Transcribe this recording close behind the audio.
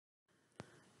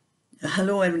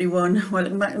Hello everyone,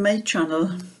 welcome back to my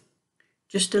channel.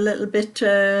 Just a little bit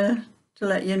to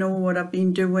let you know what I've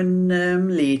been doing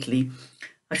lately.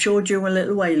 I showed you a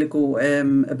little while ago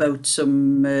about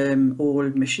some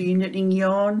old machine knitting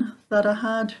yarn that I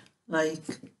had, like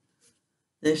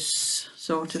this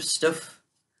sort of stuff.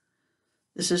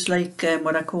 This is like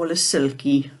what I call a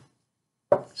silky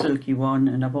one,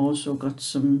 and I've also got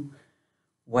some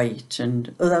white,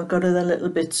 and I've got other little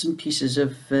bits and pieces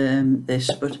of this,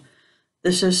 but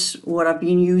this is what I've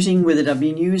been using with it. I've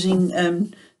been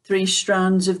using 3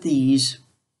 strands of these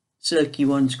silky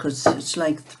ones because it's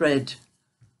like thread.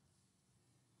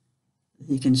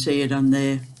 You can see it on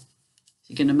there.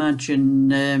 You can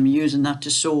imagine using that to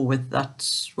sew with.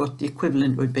 That's what the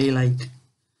equivalent would be like.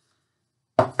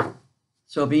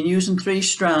 So I've been using 3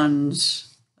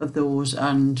 strands of those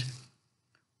and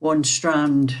 1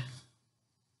 strand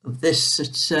of this.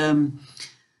 It's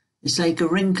like a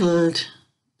wrinkled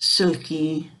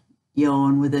silky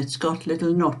yarn with it's got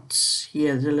little knots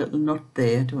here. There's a little knot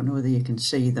there. I don't know whether you can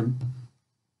see them.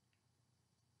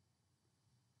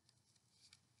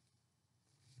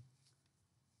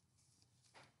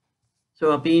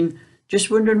 So I've been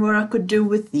just wondering what I could do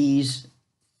with these,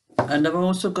 and I've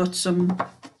also got some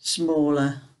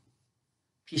smaller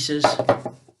pieces.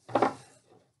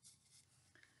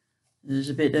 There's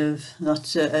a bit of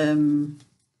that's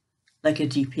like a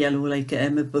deep yellow, like a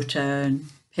butter and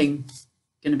pink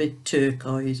and a bit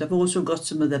turquoise. I've also got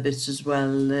some other bits as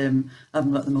well. I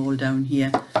haven't got them all down here,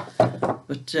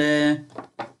 but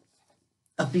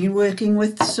I've been working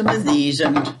with some of these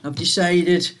and I've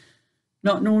decided,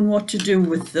 not knowing what to do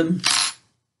with them,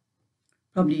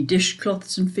 probably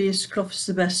dishcloths and face cloths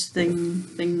the best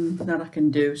thing that I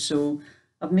can do. So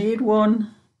I've made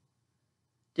one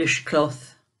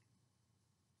dishcloth.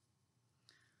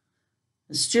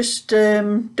 It's just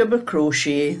double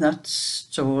crochet,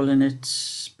 that's all, and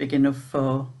it's big enough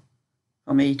for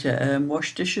me to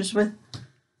wash dishes with.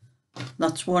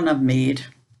 That's one I've made,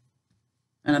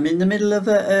 and I'm in the middle of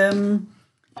a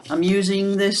I'm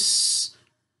using this,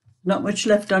 not much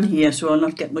left on here, so I'll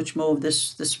not get much more of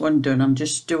this one done. I'm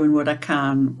just doing what I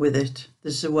can with it.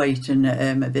 This is a white and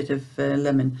a bit of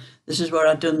lemon. This is where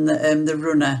I've done the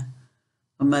runner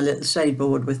on my little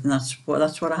sideboard with, and that's what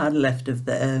I had left of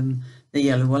the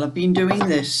yellow. Well, I've been doing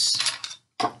this,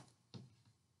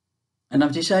 and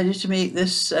I've decided to make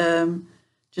this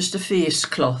just a face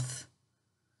cloth.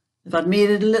 If I'd made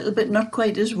it a little bit not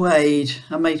quite as wide,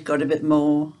 I might got a bit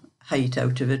more height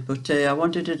out of it, but I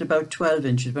wanted it about 12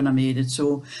 inches when I made it,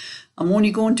 so I'm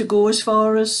only going to go as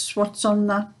far as what's on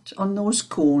those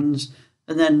cones,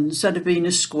 and then instead of being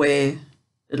a square,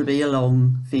 it'll be a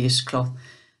long face cloth,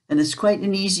 and it's quite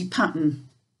an easy pattern.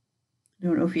 I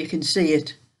don't know if you can see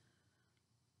it.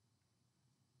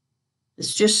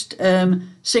 It's just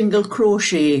single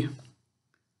crochet,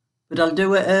 but I'll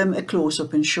do a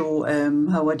close-up and show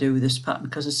how I do this pattern,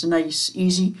 because it's a nice,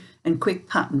 easy and quick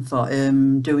pattern for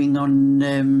doing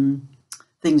on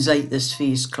things like this,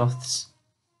 face cloths.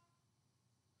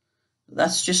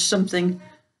 That's just something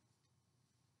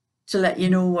to let you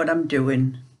know what I'm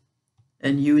doing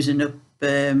and using up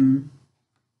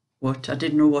what I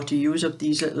didn't know what to use up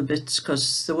these little bits,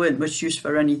 because they weren't much use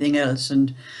for anything else,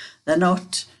 and they're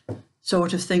not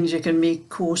sort of things you can make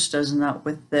coasters and that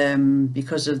with them,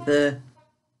 because of the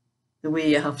way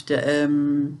you have to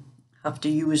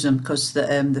use them, because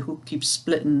the hook keeps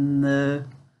splitting the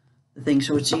thing,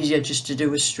 so it's easier just to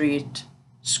do a straight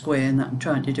square, and that I'm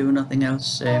trying to do nothing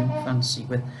else fancy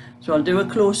with. So I'll do a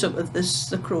close-up of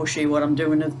the crochet, what I'm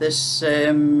doing of this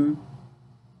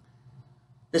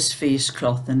this face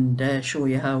cloth, and show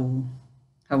you how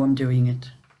I'm doing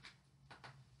it.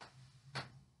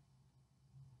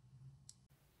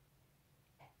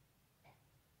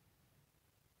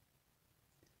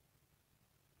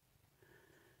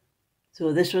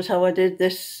 So this was how I did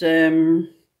this.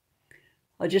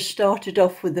 I just started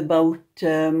off with about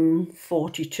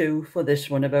 42 for this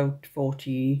one, about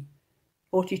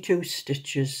 42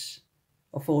 stitches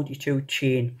or 42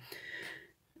 chain,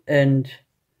 and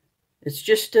it's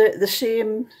just the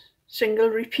same single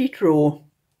repeat row,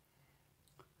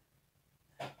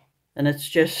 and it's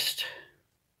just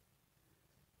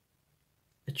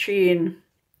a chain,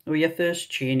 or your first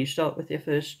chain. You start with your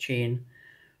first chain,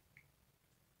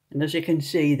 and as you can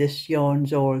see, this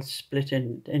yarn's all split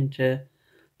into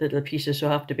little pieces, so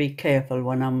I have to be careful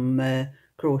when I'm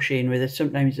crocheting with it.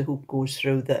 Sometimes the hook goes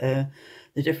through the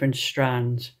different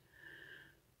strands,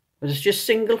 but it's just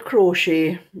single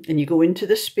crochet, and you go into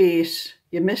the space,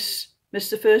 you miss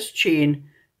the first chain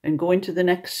and go into the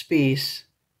next space,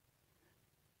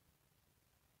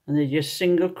 and then just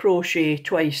single crochet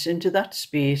twice into that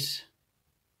space,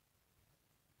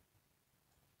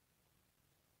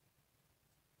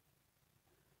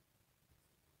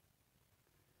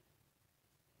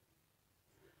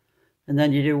 and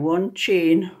then you do 1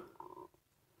 chain,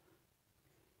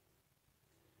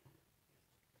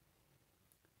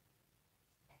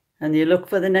 and you look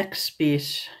for the next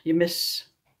space. You miss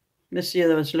the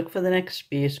other ones. Look for the next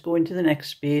space, go into the next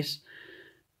space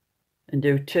and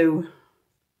do 2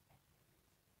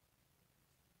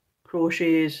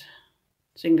 crochets,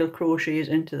 single crochets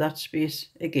into that space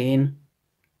again.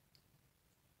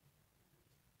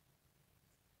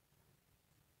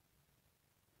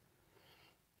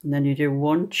 And then you do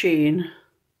 1 chain,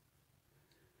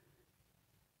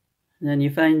 and then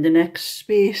you find the next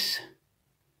space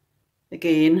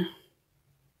again,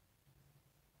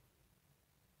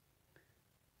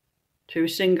 2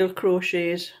 single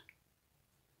crochets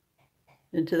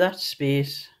into that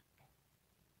space,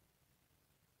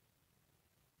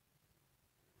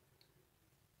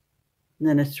 and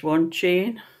then it's 1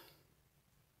 chain.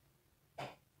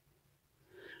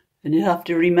 And you have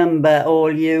to remember,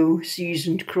 all you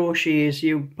seasoned crocheters,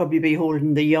 you'll probably be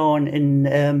holding the yarn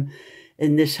in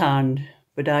this hand,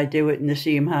 but I do it in the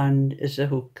same hand as the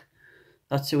hook.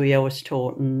 That's the way I was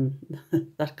taught, and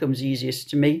that comes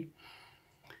easiest to me.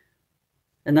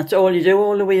 And that's all you do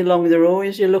all the way along the row,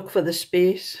 is you look for the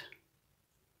space.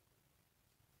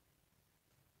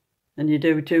 And you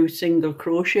do 2 single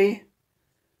crochet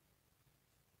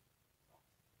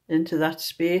into that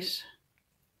space.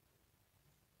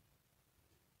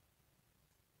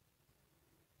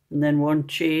 And then 1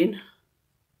 chain.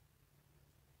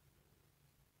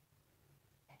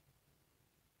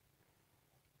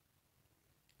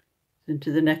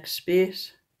 Into the next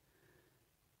space.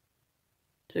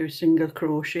 2 single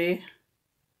crochet.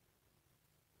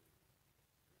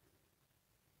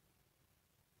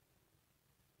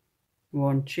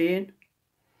 One chain.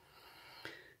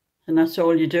 And that's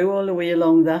all you do all the way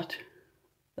along that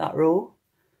row.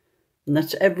 And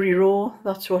that's every row,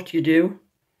 that's what you do.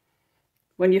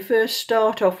 When you first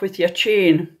start off with your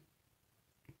chain,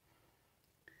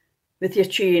 you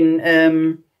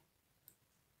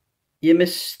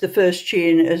miss the first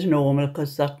chain as normal,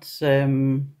 because that's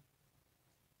you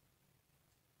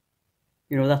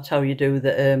know, that's how you do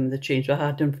the chain. So I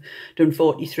had done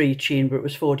 43 chain, but it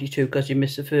was 42 because you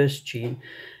missed the first chain.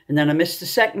 And then I missed the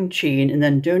second chain, and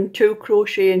then done 2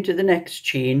 crochet into the next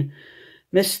chain,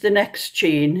 missed the next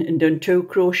chain and done 2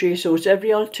 crochet. So it's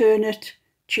every alternate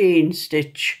chain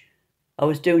stitch I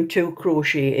was doing 2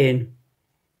 crochet in,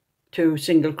 2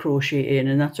 single crochet in,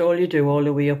 and that's all you do all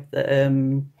the way up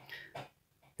the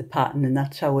pattern. And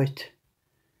that's how you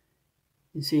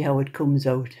see how it comes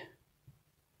out.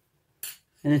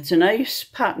 And it's a nice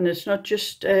pattern. It's not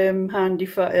just handy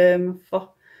for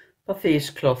face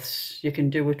cloths. You can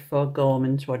do it for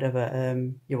garments,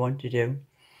 whatever you want to do.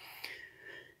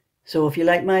 So if you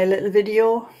like my little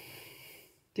video,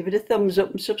 give it a thumbs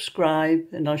up and subscribe,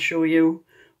 and I'll show you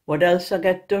what else I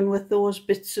get done with those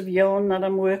bits of yarn that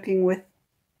I'm working with.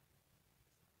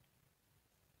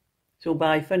 So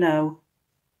bye for now.